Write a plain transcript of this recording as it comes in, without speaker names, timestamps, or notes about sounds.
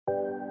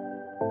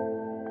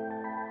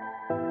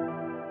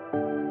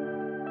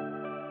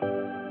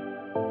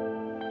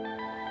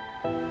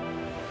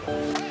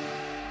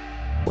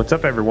What's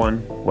up,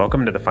 everyone?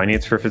 Welcome to the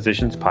Finance for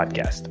Physicians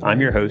podcast.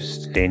 I'm your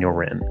host, Daniel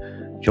Wren.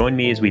 Join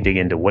me as we dig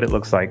into what it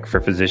looks like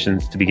for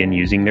physicians to begin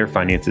using their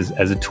finances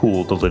as a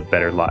tool to live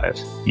better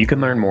lives. You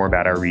can learn more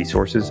about our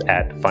resources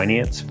at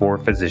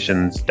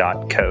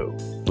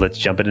financeforphysicians.co. Let's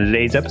jump into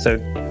today's episode.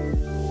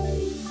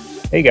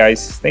 Hey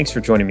guys, thanks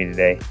for joining me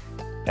today.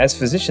 As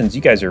physicians,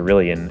 you guys are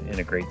really in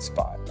a great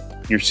spot.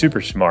 You're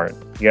super smart.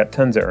 You got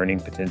tons of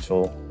earning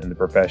potential in the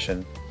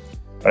profession.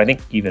 But I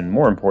think even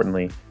more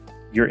importantly,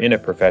 you're in a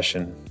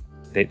profession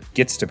that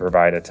gets to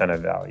provide a ton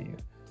of value.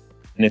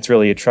 And it's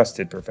really a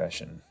trusted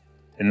profession.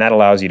 And that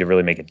allows you to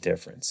really make a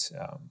difference.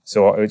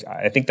 So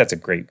I think that's a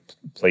great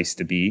place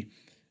to be.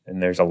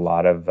 And there's a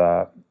lot of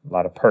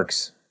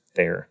perks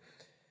there.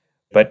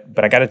 But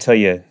I got to tell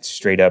you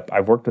straight up,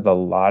 I've worked with a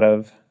lot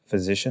of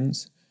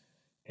physicians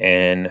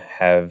and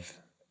have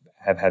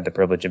had the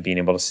privilege of being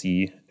able to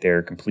see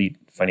their complete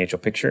financial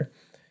picture.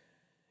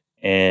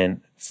 And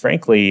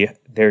frankly,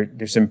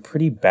 there's some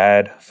pretty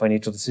bad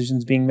financial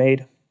decisions being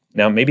made.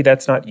 Now, maybe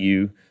that's not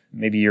you.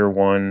 Maybe you're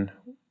one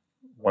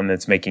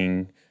that's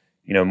making,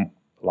 a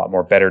lot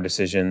more better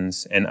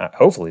decisions. And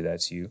hopefully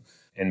that's you.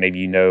 And maybe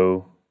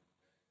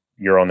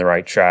you're on the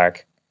right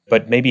track.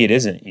 But maybe it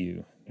isn't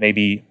you.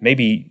 Maybe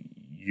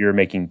you're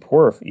making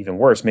even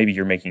worse, maybe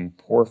you're making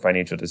poor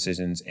financial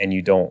decisions and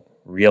you don't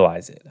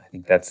realize it. I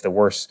think that's the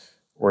worst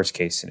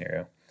case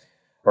scenario.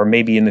 Or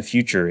maybe in the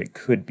future, it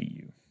could be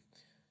you.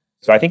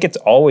 So I think it's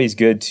always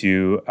good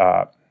to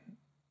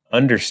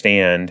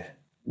understand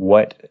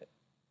what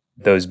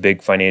those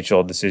big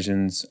financial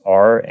decisions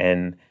are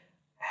and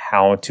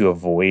how to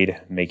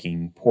avoid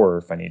making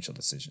poor financial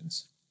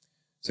decisions.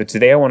 So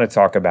today I want to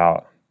talk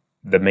about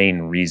the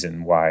main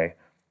reason why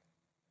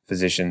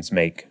physicians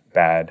make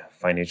bad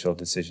financial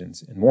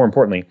decisions, and more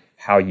importantly,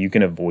 how you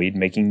can avoid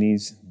making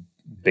these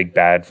big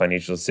bad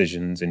financial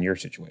decisions in your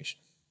situation.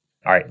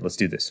 All right, let's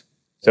do this.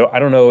 So I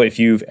don't know if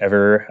you've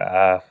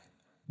ever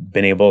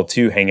been able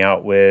to hang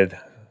out with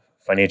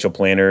financial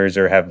planners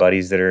or have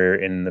buddies that are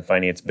in the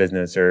finance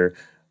business or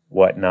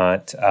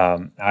whatnot.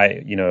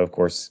 Of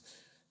course,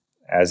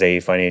 as a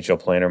financial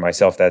planner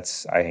myself,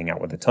 I hang out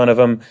with a ton of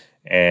them.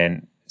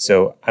 And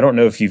so I don't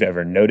know if you've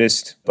ever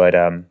noticed, but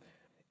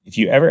if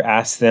you ever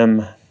ask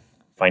them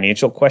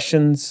financial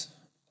questions,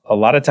 a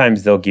lot of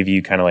times they'll give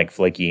you kind of like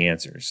flaky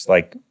answers,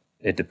 like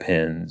it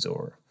depends,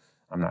 or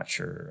I'm not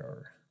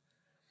sure.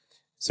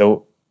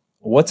 So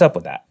what's up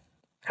with that?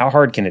 How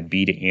hard can it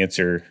be to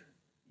answer,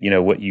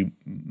 what you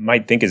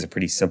might think is a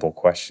pretty simple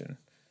question,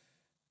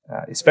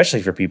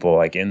 especially for people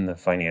like in the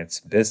finance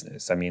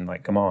business? I mean,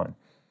 like, come on.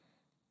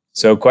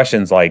 So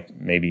questions like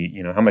maybe,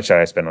 how much should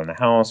I spend on the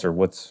house, or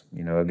what's,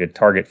 a good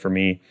target for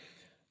me?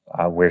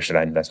 Where should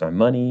I invest my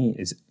money?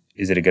 Is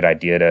it a good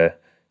idea to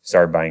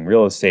start buying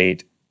real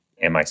estate?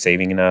 Am I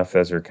saving enough?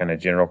 Those are kind of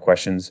general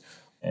questions.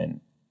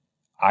 And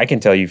I can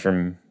tell you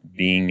from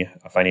being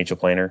a financial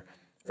planner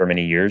for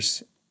many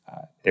years,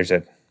 there's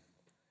a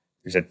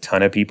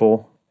ton of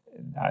people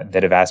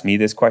that have asked me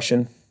this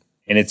question.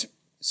 And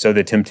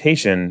the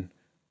temptation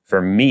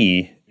for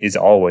me is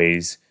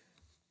always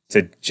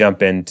to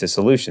jump into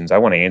solutions. I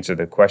want to answer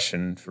the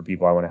question for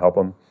people. I want to help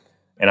them.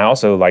 And I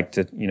also like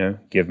to,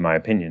 give my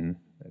opinion.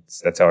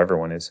 That's how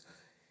everyone is.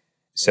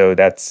 So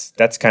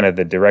that's kind of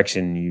the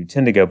direction you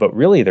tend to go. But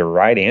really the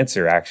right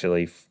answer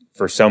actually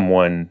for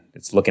someone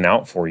that's looking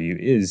out for you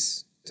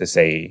is to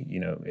say,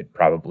 it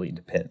probably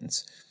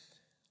depends.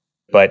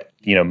 But,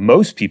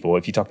 most people,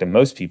 if you talk to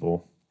most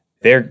people,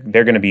 they're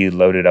going to be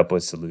loaded up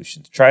with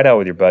solutions. Try it out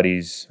with your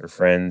buddies or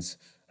friends.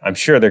 I'm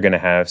sure they're going to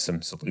have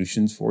some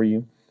solutions for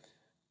you.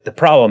 The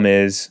problem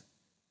is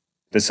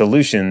the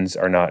solutions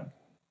are not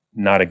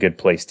a good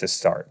place to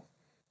start.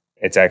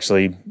 It's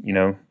actually,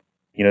 the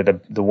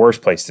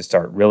worst place to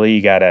start. Really,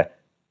 you gotta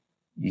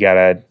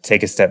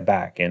take a step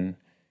back. And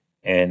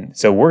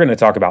so we're going to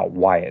talk about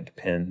why it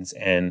depends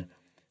and,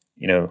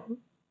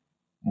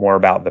 more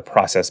about the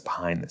process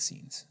behind the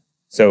scenes.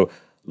 So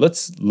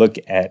let's look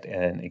at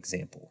an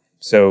example.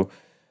 So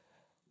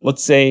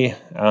let's say,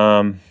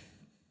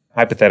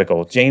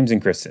 hypothetical, James and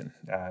Kristen,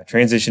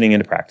 transitioning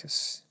into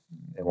practice.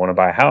 They want to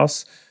buy a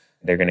house.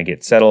 They're going to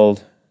get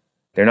settled.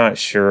 They're not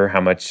sure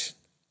how much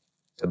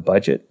to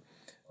budget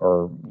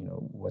or,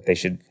 what they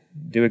should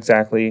do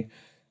exactly.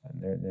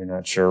 They're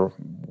not sure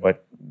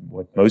what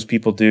most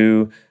people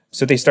do.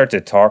 So they start to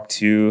talk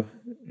to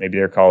maybe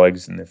their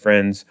colleagues and their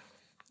friends.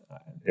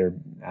 They're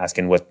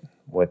asking what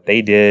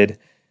they did.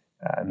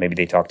 Maybe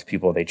they talk to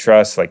people they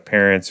trust, like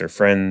parents or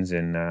friends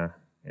in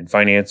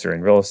finance or in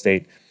real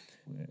estate.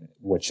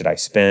 What should I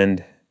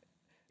spend?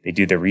 They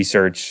do their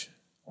research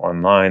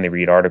online. They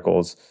read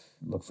articles,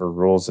 look for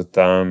rules of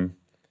thumb.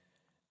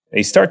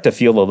 They start to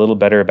feel a little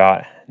better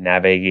about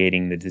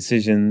navigating the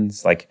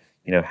decisions, like,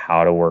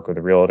 how to work with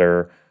a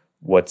realtor,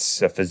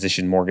 what's a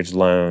physician mortgage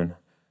loan,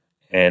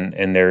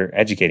 and they're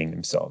educating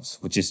themselves,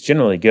 which is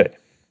generally good.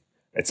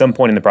 At some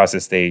point in the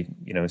process, they,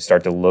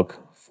 start to look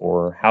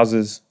for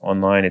houses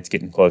online. It's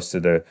getting close to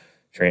the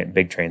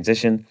big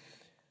transition.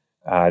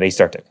 They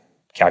start to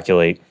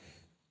calculate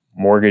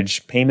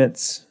mortgage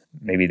payments.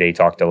 Maybe they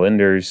talk to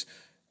lenders,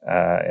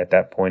 at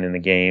that point in the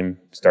game,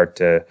 start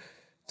to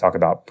talk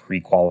about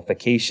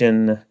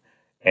pre-qualification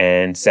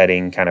and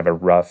setting kind of a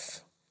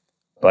rough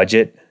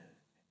budget.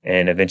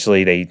 And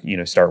eventually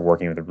they, start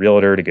working with a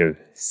realtor to go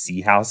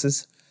see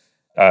houses,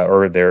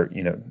 or they're,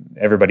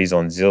 everybody's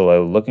on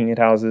Zillow looking at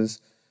houses,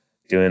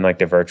 doing like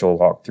the virtual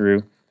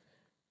walkthrough.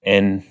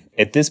 And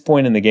at this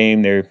point in the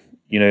game, they're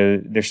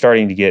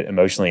starting to get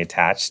emotionally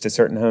attached to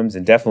certain homes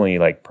and definitely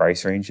like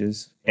price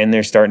ranges. And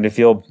they're starting to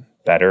feel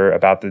better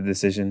about the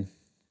decision.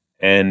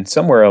 And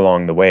somewhere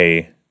along the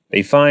way,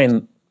 they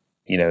find,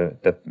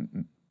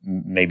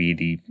 maybe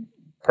the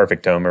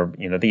perfect home or,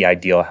 the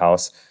ideal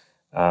house.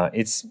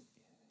 It's,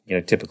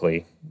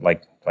 typically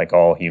like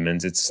all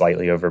humans, it's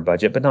slightly over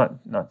budget, but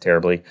not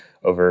terribly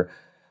over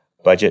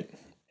budget.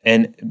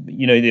 And,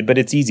 but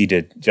it's easy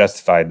to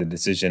justify the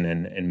decision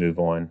and move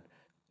on.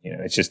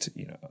 It's just,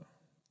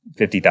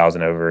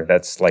 50,000 over.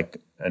 That's like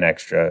an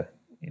extra,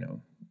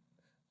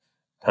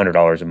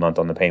 $100 a month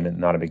on the payment.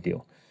 Not a big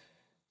deal.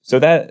 So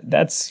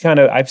that's kind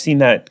of, I've seen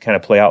that kind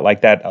of play out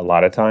like that a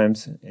lot of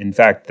times. In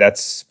fact,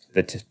 that's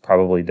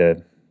probably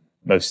the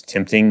most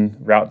tempting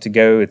route to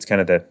go. It's kind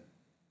of the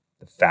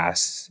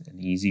fast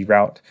and easy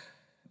route.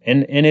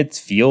 And it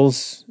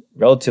feels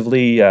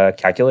relatively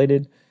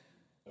calculated.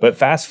 But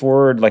fast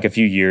forward like a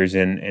few years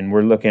and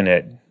we're looking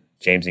at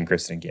James and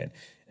Kristen again.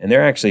 And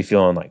they're actually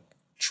feeling like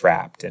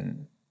trapped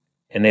and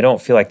they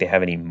don't feel like they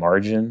have any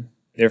margin.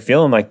 They're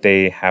feeling like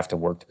they have to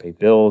work to pay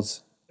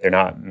bills. They're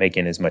not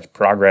making as much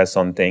progress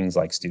on things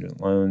like student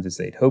loans as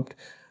they'd hoped.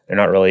 They're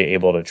not really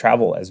able to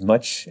travel as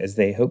much as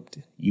they hoped,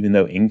 even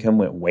though income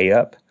went way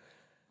up.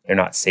 They're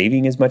not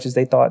saving as much as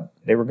they thought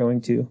they were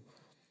going to.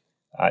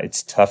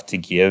 It's tough to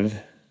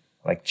give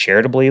like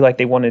charitably like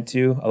they wanted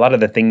to. A lot of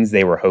the things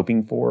they were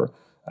hoping for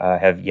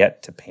have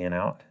yet to pan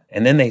out.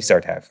 And then they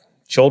start to have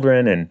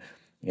children and,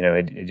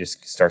 it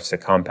just starts to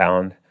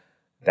compound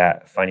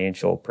that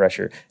financial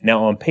pressure.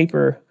 Now on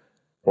paper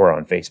or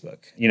on Facebook,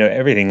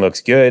 everything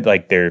looks good.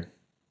 Like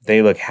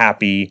they look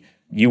happy.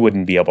 You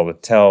wouldn't be able to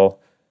tell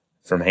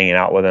from hanging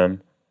out with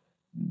them.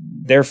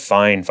 They're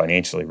fine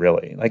financially,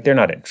 really. Like they're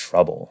not in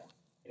trouble.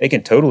 They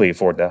can totally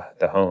afford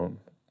the home.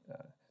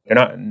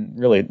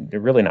 They're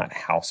really not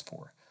house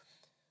poor.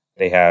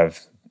 They have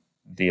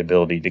the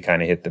ability to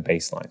kind of hit the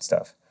baseline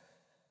stuff.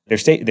 They're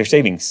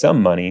saving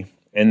some money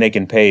and they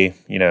can pay,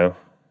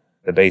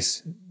 the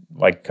base,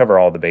 like cover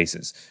all the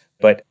bases.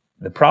 But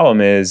the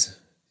problem is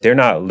they're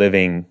not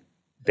living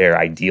their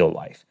ideal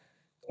life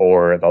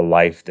or the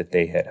life that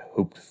they had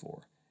hoped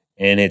for.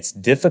 And it's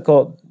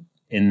difficult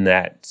in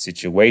that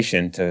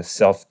situation to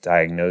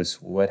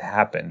self-diagnose what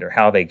happened or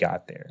how they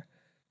got there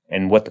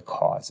and what the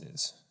cause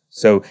is.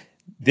 So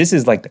this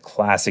is like the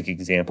classic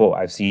example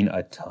I've seen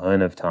a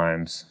ton of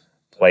times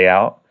play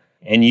out.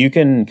 And you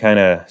can kind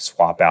of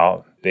swap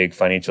out big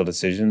financial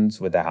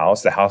decisions with the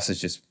house. The house is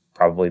just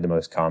probably the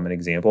most common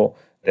example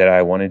that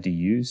I wanted to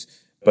use.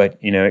 But,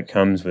 it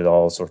comes with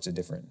all sorts of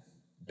different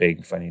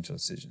big financial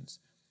decisions.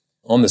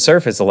 On the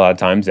surface, a lot of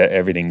times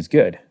everything's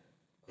good.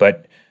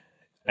 But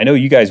I know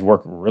you guys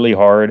work really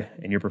hard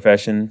in your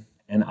profession.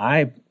 And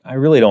I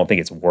really don't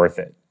think it's worth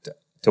it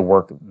to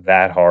work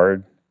that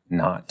hard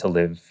not to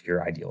live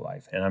your ideal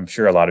life. And I'm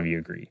sure a lot of you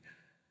agree.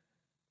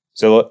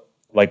 So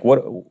like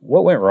what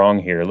went wrong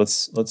here?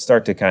 Let's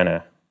start to kind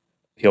of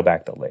peel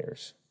back the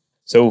layers.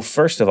 So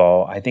first of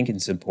all, I think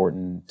it's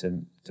important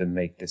to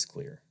make this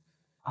clear.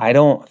 I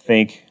don't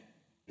think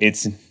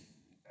it's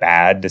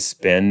bad to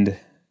spend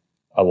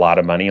a lot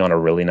of money on a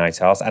really nice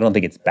house. I don't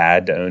think it's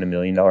bad to own $1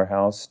 million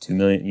house, 2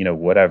 million,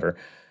 whatever.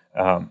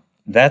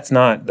 That's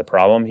not the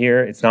problem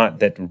here. It's not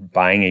that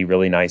buying a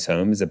really nice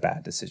home is a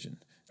bad decision.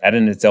 That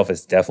in itself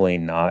is definitely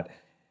not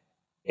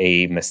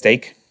a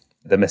mistake.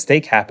 The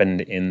mistake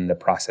happened in the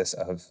process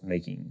of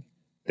making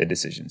the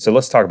decision. So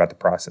let's talk about the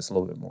process a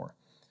little bit more.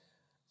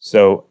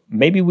 So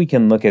maybe we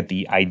can look at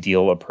the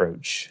ideal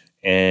approach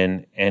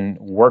and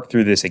work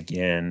through this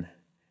again.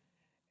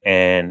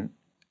 And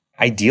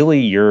ideally,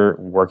 you're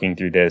working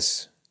through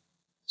this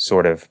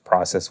sort of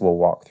process we'll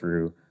walk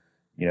through,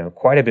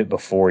 quite a bit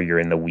before you're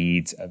in the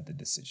weeds of the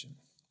decision.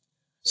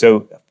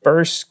 So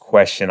first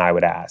question I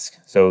would ask,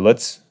 so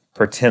let's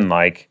pretend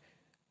like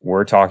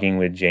we're talking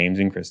with James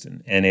and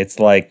Kristen, and it's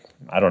like,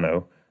 I don't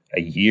know,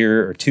 a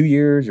year or 2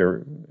 years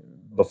or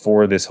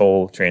before this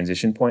whole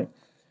transition point.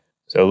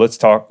 So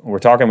we're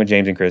talking with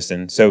James and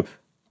Kristen. So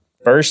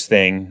first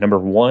thing I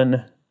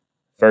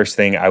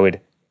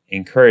would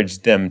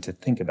encourage them to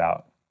think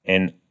about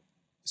and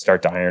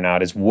start to iron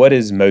out is what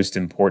is most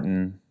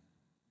important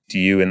to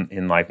you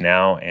in life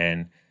now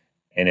and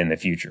in the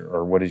future,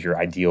 or what does your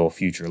ideal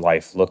future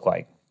life look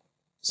like?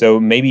 So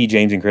maybe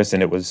James and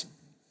Kristen, it was,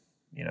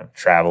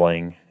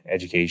 traveling,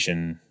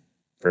 education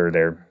for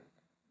their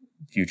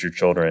future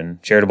children,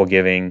 charitable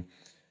giving,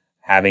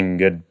 having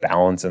good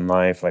balance in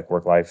life, like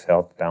work-life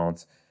health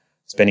balance,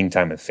 spending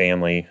time with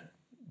family,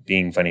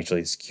 being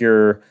financially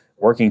secure,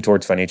 working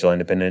towards financial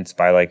independence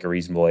by like a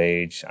reasonable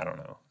age, I don't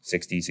know,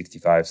 60,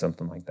 65,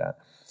 something like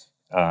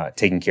that.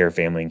 Taking care of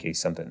family in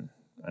case something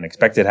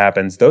unexpected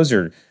happens. Those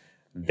are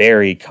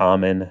very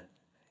common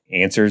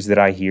answers that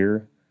I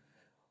hear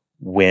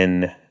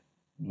when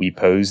we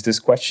pose this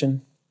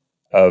question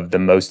of the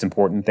most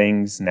important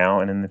things now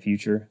and in the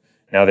future.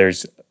 Now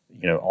there's,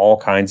 all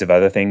kinds of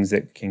other things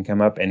that can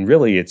come up, and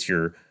really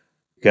you're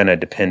going to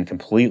depend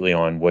completely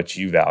on what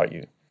you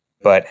value.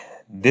 But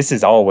this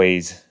is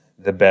always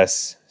the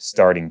best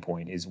starting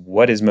point, is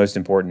what is most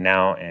important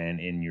now and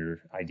in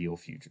your ideal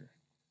future.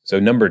 So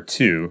number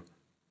 2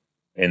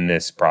 in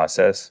this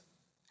process,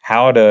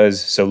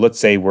 so let's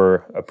say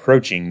we're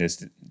approaching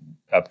this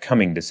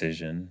upcoming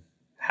decision,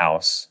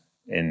 house,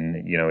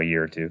 in, a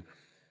year or two.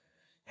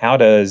 How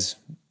does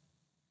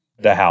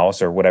the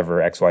house, or whatever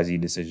XYZ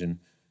decision,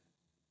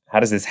 how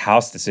does this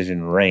house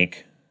decision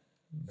rank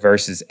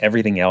versus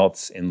everything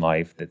else in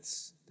life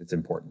that's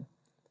important?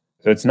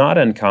 So it's not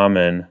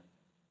uncommon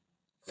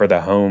for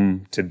the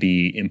home to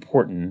be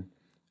important,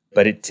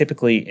 but it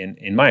typically,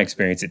 in my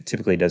experience, it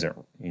typically doesn't,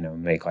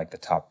 make like the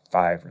top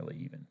 5 really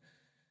even.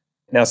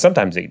 Now,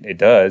 sometimes it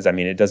does. I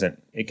mean,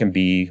 it can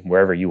be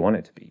wherever you want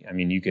it to be. I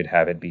mean, you could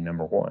have it be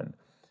number 1.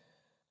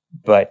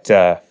 But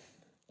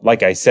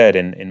like I said,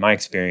 in my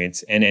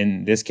experience, and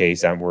in this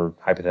case, we're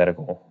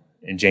hypothetical.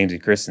 In James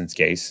and Kristen's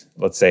case,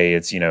 let's say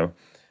it's,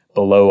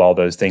 below all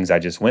those things I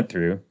just went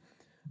through,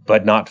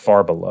 but not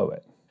far below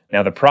it.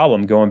 Now, the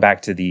problem, going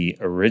back to the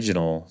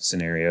original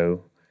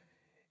scenario,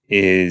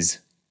 is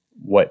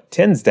what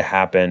tends to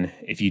happen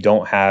if you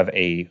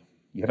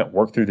haven't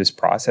worked through this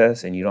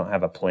process and you don't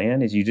have a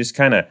plan, is you just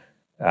kind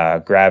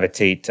of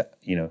gravitate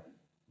to,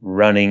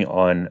 running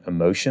on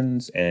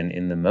emotions and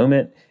in the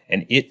moment,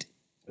 and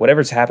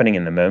whatever's happening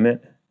in the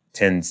moment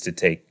tends to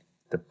take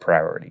the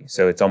priority.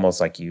 So it's almost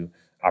like you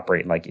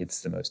operate like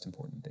it's the most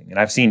important thing. And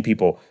I've seen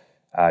people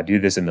do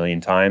this a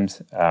million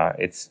times.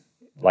 It's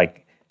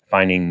like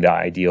finding the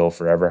ideal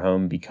forever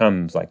home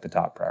becomes like the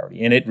top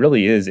priority. And it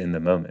really is in the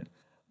moment.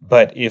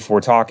 But if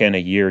we're talking a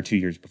year or 2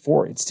 years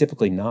before, it's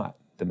typically not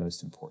the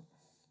most important.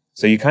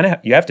 So you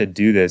have to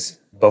do this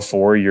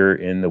before you're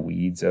in the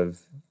weeds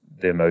of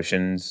the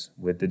emotions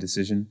with the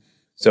decision.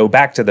 So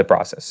back to the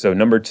process. So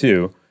number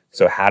 2,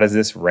 so how does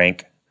this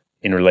rank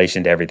in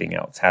relation to everything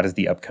else? How does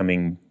the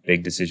upcoming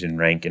big decision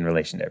rank in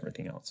relation to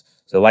everything else?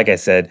 So like I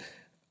said,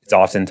 it's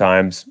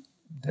oftentimes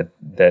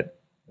that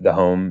the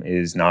home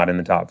is not in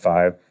the top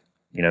 5.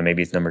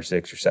 Maybe it's number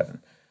 6 or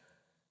 7.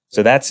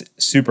 So that's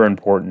super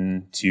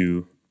important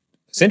to,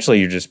 essentially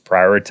you're just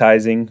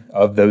prioritizing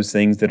of those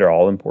things that are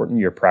all important.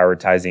 You're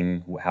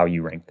prioritizing how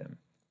you rank them.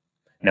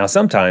 Now,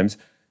 sometimes,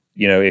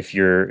 if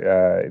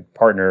your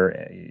partner,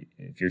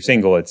 if you're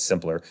single, it's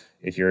simpler.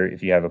 If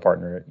you have a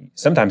partner,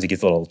 sometimes it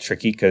gets a little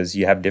tricky because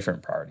you have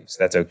different priorities.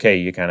 That's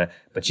okay.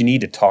 But you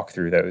need to talk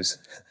through those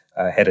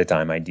ahead of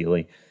time,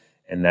 ideally,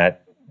 and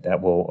that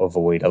will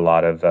avoid a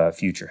lot of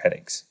future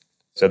headaches.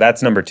 So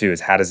that's number 2,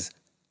 is how does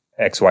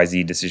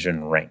XYZ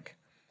decision rank?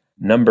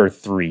 Number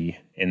 3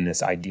 in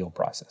this ideal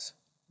process.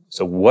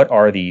 So what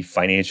are the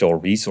financial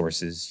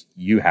resources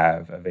you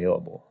have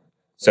available?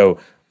 So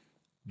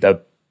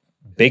the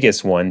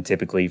biggest one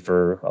typically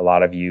for a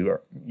lot of you,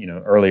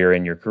 earlier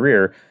in your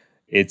career,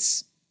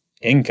 it's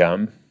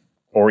income,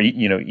 or,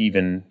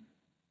 even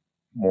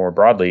more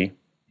broadly,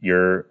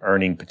 your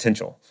earning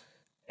potential.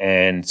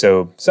 And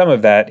so some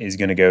of that is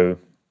going to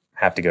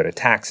have to go to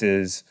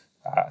taxes.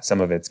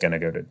 Some of it's going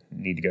to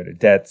need to go to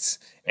debts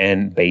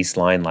and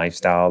baseline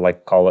lifestyle,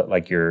 like call it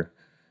like your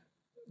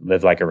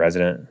live like a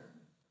resident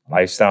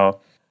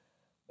lifestyle.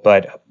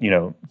 But,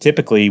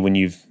 typically when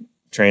you've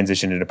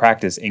transitioned into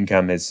practice,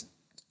 income has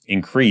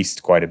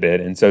increased quite a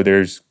bit. And so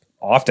there's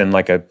often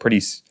like a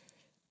pretty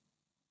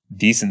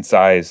decent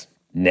size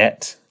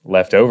net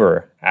left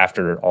over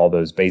after all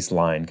those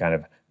baseline kind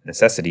of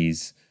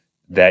necessities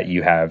that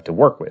you have to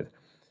work with.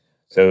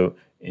 So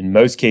in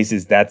most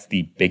cases, that's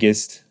the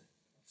biggest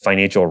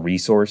financial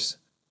resource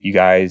you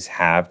guys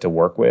have to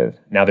work with.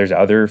 Now, there's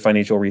other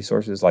financial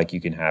resources, like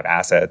you can have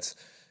assets,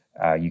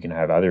 you can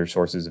have other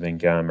sources of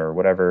income or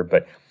whatever,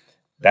 but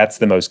that's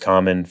the most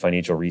common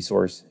financial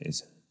resource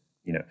is,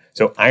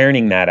 so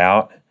ironing that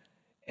out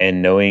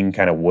and knowing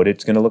kind of what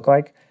it's going to look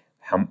like,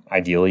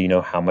 ideally,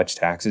 how much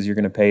taxes you're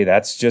going to pay.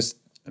 That's just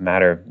a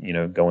matter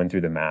of, going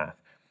through the math,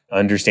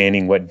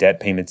 understanding what debt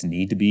payments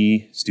need to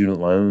be, student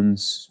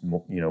loans,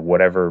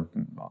 whatever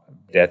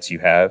debts you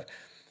have.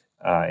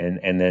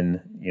 And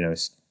then,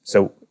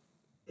 so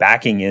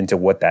backing into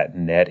what that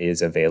net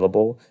is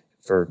available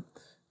for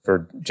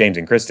James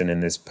and Kristen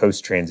in this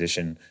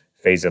post-transition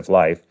phase of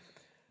life,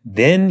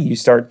 then you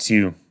start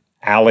to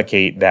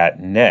allocate that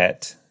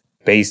net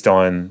based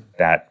on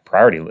that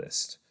priority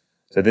list.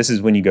 So this is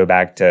when you go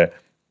back to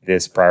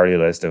this priority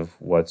list of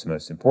what's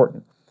most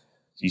important.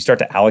 So you start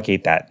to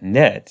allocate that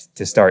net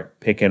to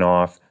start picking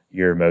off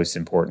your most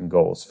important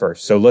goals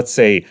first. So let's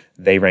say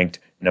they ranked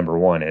number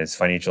 1 as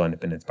financial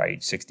independence by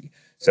age 60.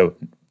 So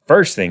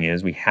first thing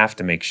is we have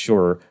to make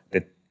sure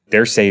that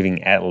they're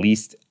saving at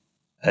least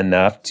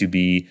enough to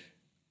be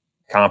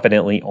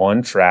competently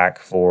on track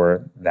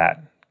for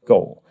that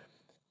goal,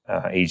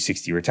 age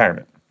 60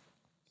 retirement.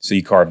 So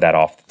you carve that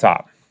off the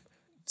top.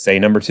 Say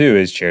number 2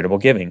 is charitable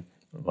giving.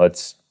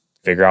 Let's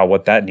Figure out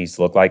what that needs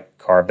to look like.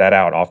 Carve that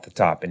out off the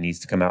top. It needs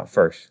to come out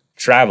first.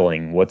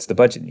 Traveling, what's the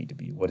budget need to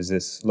be? What does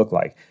this look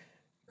like?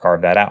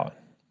 Carve that out.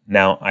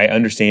 Now, I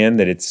understand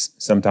that it's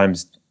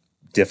sometimes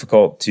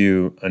difficult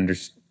to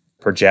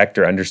project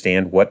or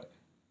understand what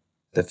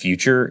the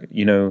future,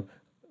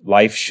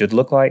 life should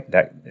look like.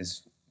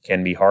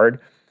 Can be hard.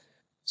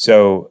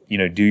 So,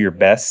 do your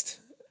best.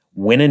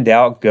 When in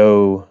doubt,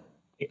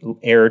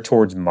 err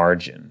towards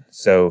margin.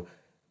 So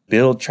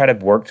try to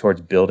work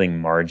towards building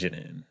margin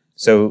in.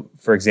 So,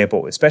 for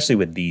example, especially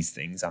with these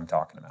things I'm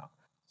talking about.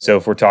 So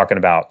if we're talking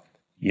about,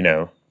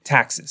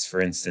 taxes,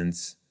 for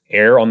instance,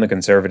 err on the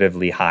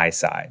conservatively high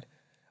side,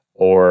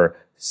 or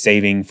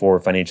saving for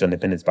financial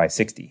independence by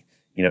 60,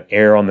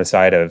 err on the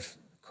side of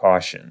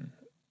caution,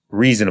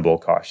 reasonable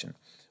caution.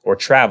 Or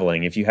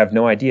traveling, if you have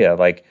no idea,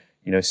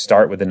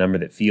 start with a number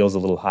that feels a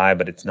little high,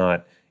 but it's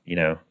not,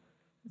 it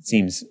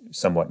seems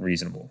somewhat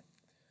reasonable.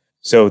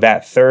 So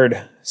that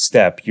third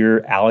step,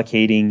 you're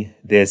allocating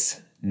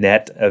this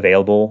net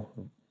available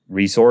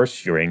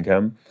resource, your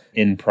income,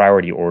 in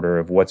priority order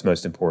of what's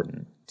most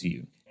important to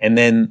you. And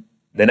then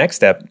the next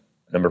step,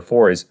 number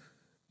 4, is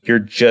you're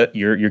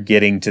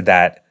getting to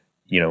that,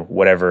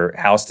 whatever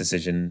house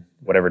decision,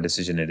 whatever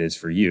decision it is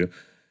for you.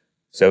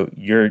 So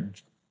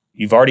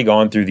you've already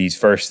gone through these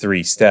first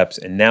 3 steps,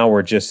 and now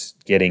we're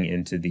just getting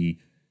into the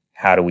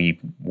how do we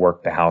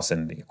work the house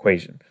into the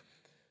equation.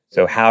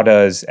 So how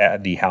does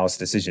the house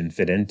decision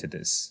fit into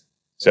this?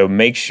 So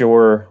make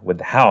sure with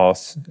the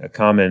house, a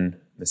common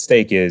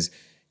mistake is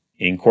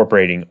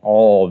incorporating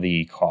all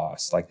the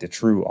costs, like the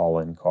true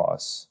all-in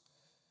costs.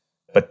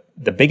 But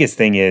the biggest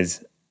thing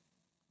is,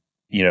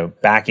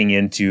 backing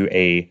into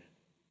a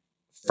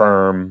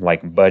firm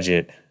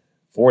budget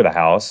for the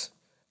house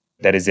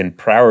that is in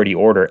priority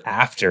order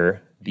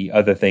after the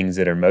other things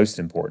that are most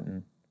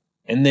important.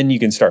 And then you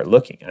can start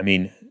looking.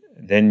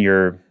 Then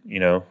you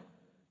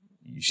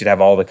should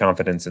have all the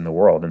confidence in the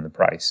world in the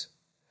price.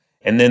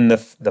 And then the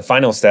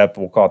final step,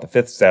 we'll call it the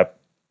 5th step,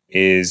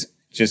 is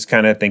just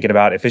kind of thinking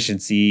about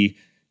efficiency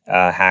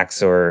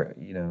hacks or,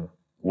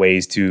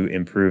 ways to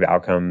improve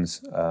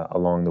outcomes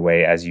along the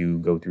way as you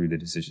go through the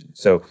decision.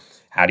 So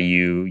how do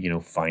you,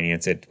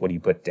 finance it? What do you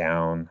put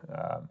down?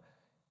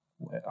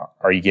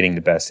 Are you getting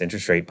the best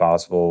interest rate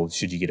possible?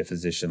 Should you get a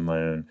physician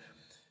loan?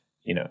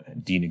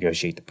 Do you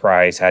negotiate the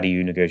price? How do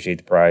you negotiate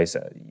the price?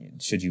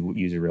 Should you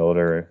use a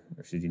realtor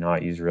or should you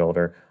not use a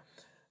realtor?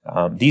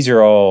 These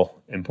are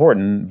all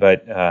important,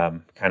 but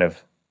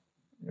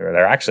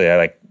they're actually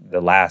like the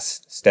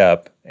last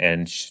step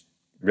and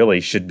really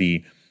should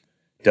be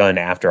done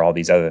after all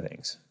these other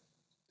things.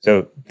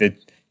 So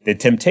the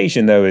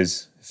temptation, though,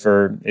 is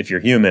if you're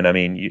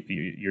human,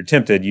 you're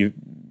tempted. You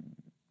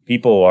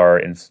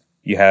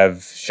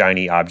have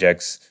shiny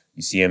objects,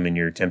 you see them and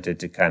you're tempted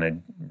to kind of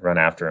run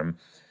after them.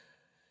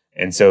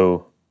 And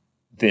so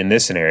in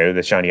this scenario,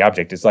 the shiny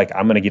object is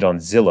I'm going to get on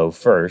Zillow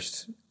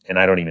first, and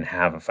I don't even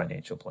have a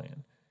financial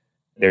plan.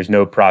 There's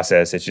no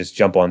process. It's just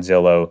jump on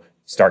Zillow,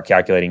 start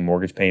calculating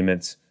mortgage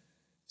payments,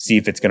 see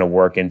if it's going to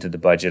work into the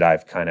budget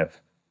I've kind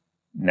of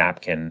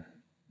napkin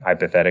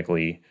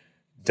hypothetically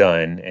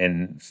done,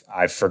 and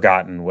I've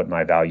forgotten what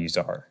my values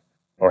are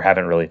or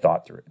haven't really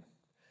thought through it.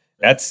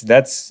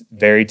 That's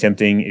very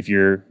tempting. If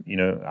you're,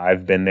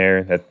 I've been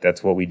there.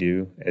 That's what we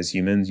do as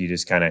humans. You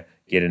just kind of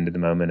get into the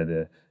moment of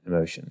the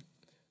emotion.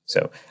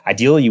 So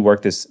ideally, you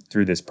work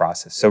through this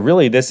process. So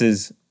really, this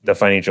is the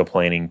financial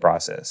planning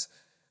process,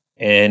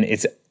 and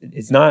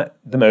it's not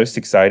the most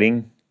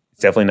exciting.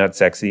 It's definitely not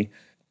sexy,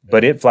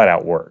 but it flat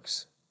out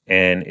works,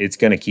 and it's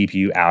going to keep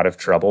you out of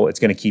trouble. It's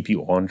going to keep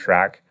you on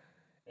track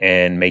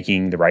and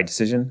making the right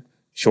decision,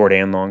 short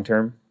and long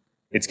term.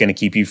 It's going to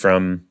keep you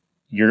from.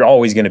 You're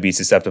always going to be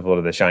susceptible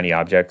to the shiny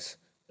objects.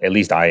 At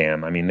least I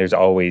am. There's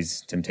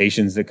always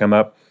temptations that come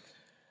up,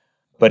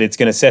 but it's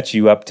going to set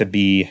you up to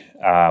be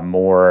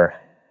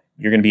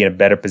you're going to be in a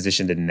better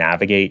position to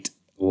navigate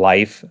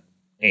life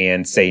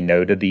and say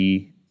no to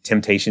the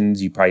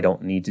temptations you probably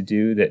don't need to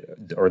do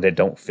that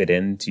don't fit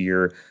into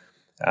your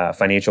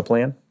financial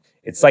plan.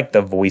 It's like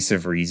the voice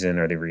of reason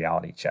or the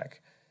reality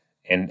check,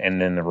 and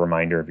then the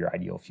reminder of your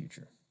ideal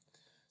future.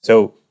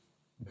 So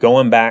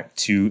going back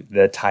to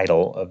the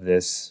title of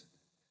this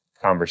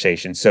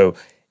conversation. So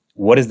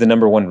what is the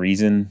number one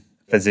reason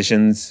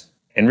physicians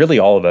and really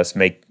all of us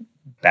make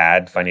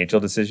bad financial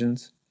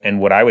decisions?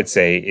 And what I would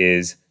say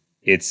is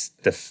it's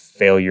the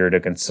failure to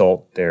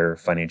consult their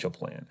financial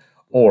plan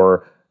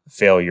or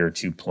failure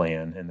to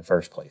plan in the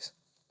first place.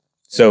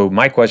 So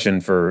my question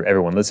for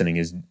everyone listening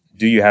is,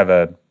 do you have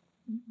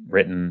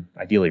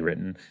ideally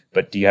written,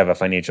 but do you have a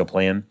financial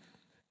plan?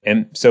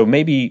 And so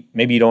maybe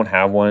you don't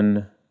have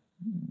one.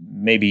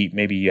 Maybe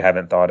you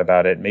haven't thought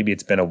about it. Maybe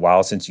it's been a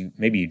while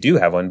maybe you do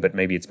have one, but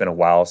maybe it's been a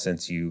while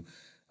since you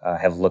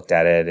have looked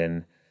at it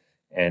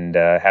and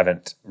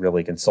haven't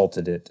really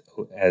consulted it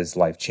as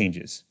life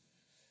changes.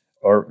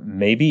 Or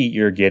maybe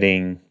you're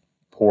getting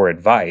poor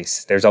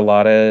advice. There's a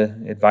lot of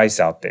advice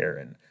out there,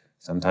 and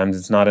sometimes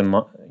it's not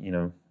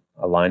in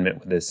alignment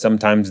with this.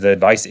 Sometimes the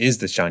advice is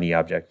the shiny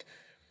object.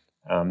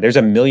 There's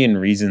a million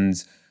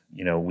reasons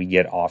we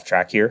get off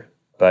track here.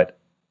 But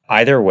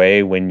either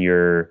way, when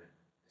you're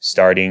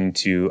starting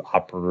to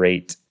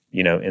operate,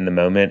 in the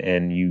moment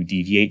and you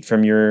deviate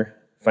from your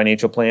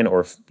financial plan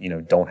or,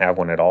 don't have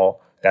one at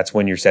all, that's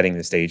when you're setting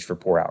the stage for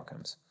poor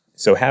outcomes.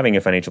 So having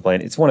a financial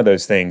plan, it's one of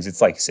those things.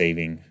 It's like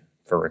saving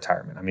for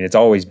retirement. I mean, it's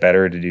always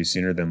better to do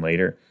sooner than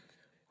later.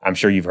 I'm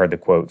sure you've heard the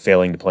quote,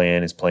 failing to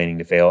plan is planning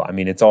to fail. I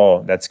mean,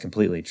 that's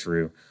completely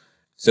true.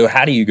 So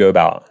how do you go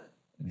about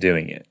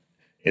doing it?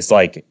 It's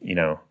like,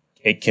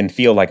 it can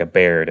feel like a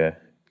bear to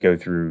go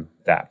through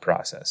that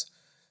process.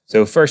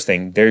 So first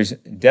thing, there's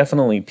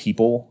definitely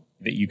people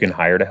that you can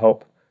hire to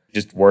help.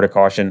 Just word of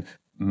caution,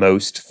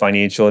 most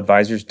financial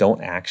advisors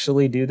don't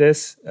actually do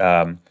this.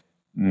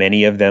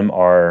 Many of them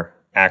are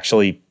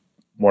actually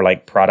more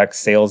like product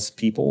sales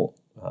people,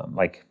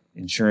 like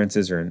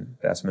insurances or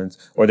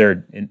investments, or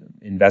they're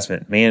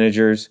investment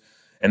managers.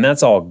 And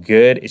that's all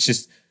good. It's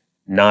just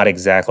not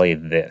exactly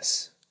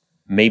this.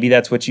 Maybe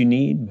that's what you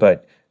need,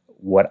 but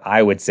what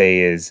I would say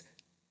is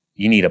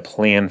you need a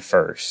plan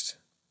first,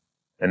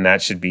 and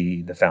that should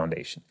be the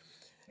foundation.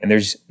 And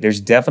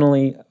there's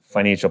definitely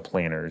financial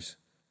planners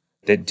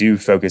that do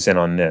focus in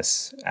on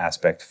this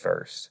aspect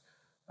first,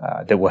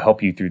 that will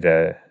help you through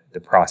the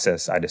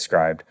process I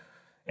described.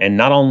 And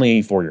not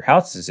only for your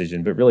house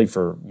decision, but really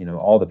for,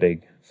 all the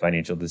big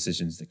financial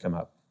decisions that come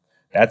up.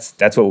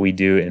 That's what we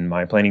do in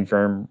my planning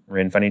firm,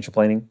 Wren Financial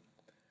Planning.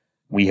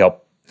 We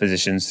help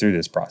physicians through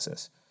this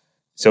process.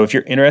 So if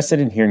you're interested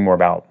in hearing more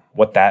about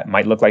what that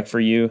might look like for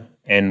you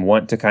and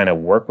want to kind of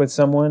work with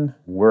someone,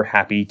 we're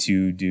happy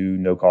to do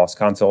no-cost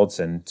consults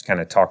and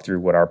kind of talk through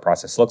what our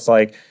process looks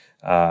like.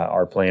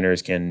 Our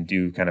planners can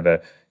do kind of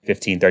a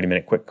 15,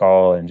 30-minute quick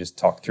call and just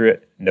talk through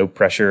it. No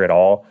pressure at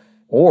all.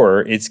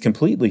 Or it's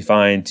completely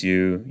fine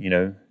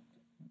to,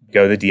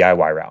 go the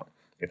DIY route.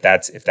 If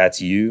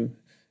that's you,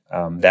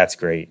 that's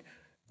great.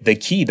 The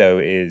key, though,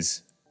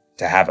 is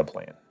to have a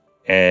plan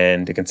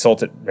and to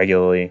consult it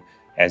regularly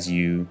as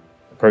you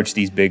approach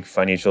these big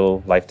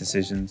financial life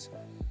decisions,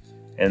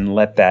 and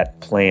let that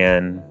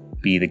plan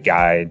be the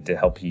guide to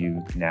help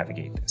you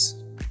navigate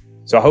this.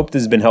 So I hope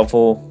this has been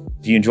helpful.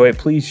 If you enjoy it,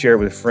 please share it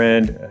with a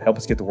friend. Help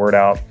us get the word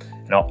out.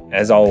 And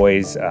as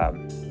always,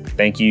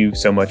 thank you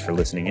so much for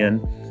listening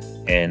in,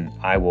 and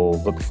I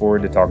will look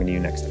forward to talking to you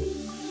next time.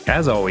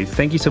 As always,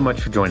 thank you so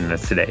much for joining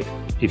us today.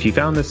 If you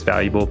found this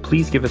valuable,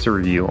 please give us a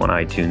review on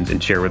iTunes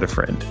and share with a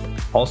friend.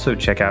 Also,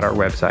 check out our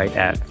website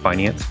at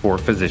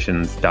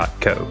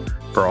financeforphysicians.co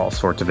for all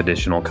sorts of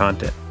additional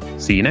content.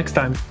 See you next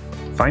time.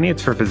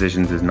 Finance for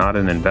Physicians is not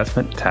an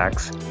investment,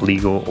 tax,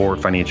 legal, or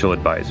financial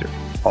advisor.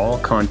 All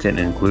content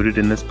included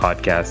in this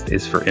podcast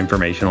is for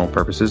informational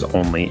purposes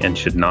only and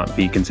should not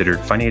be considered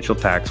financial,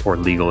 tax, or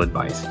legal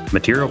advice.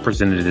 Material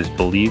presented is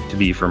believed to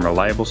be from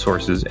reliable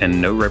sources,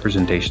 and no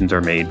representations are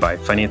made by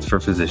Finance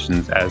for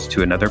Physicians as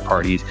to another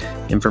party's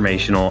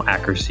informational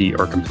accuracy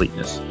or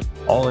completeness.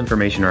 All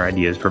information or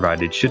ideas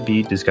provided should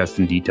be discussed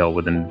in detail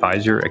with an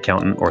advisor,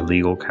 accountant, or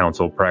legal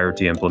counsel prior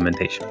to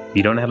implementation. If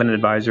you don't have an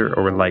advisor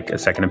or would like a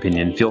second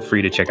opinion, feel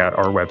free to check out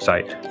our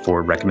website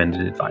for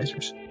recommended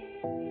advisors.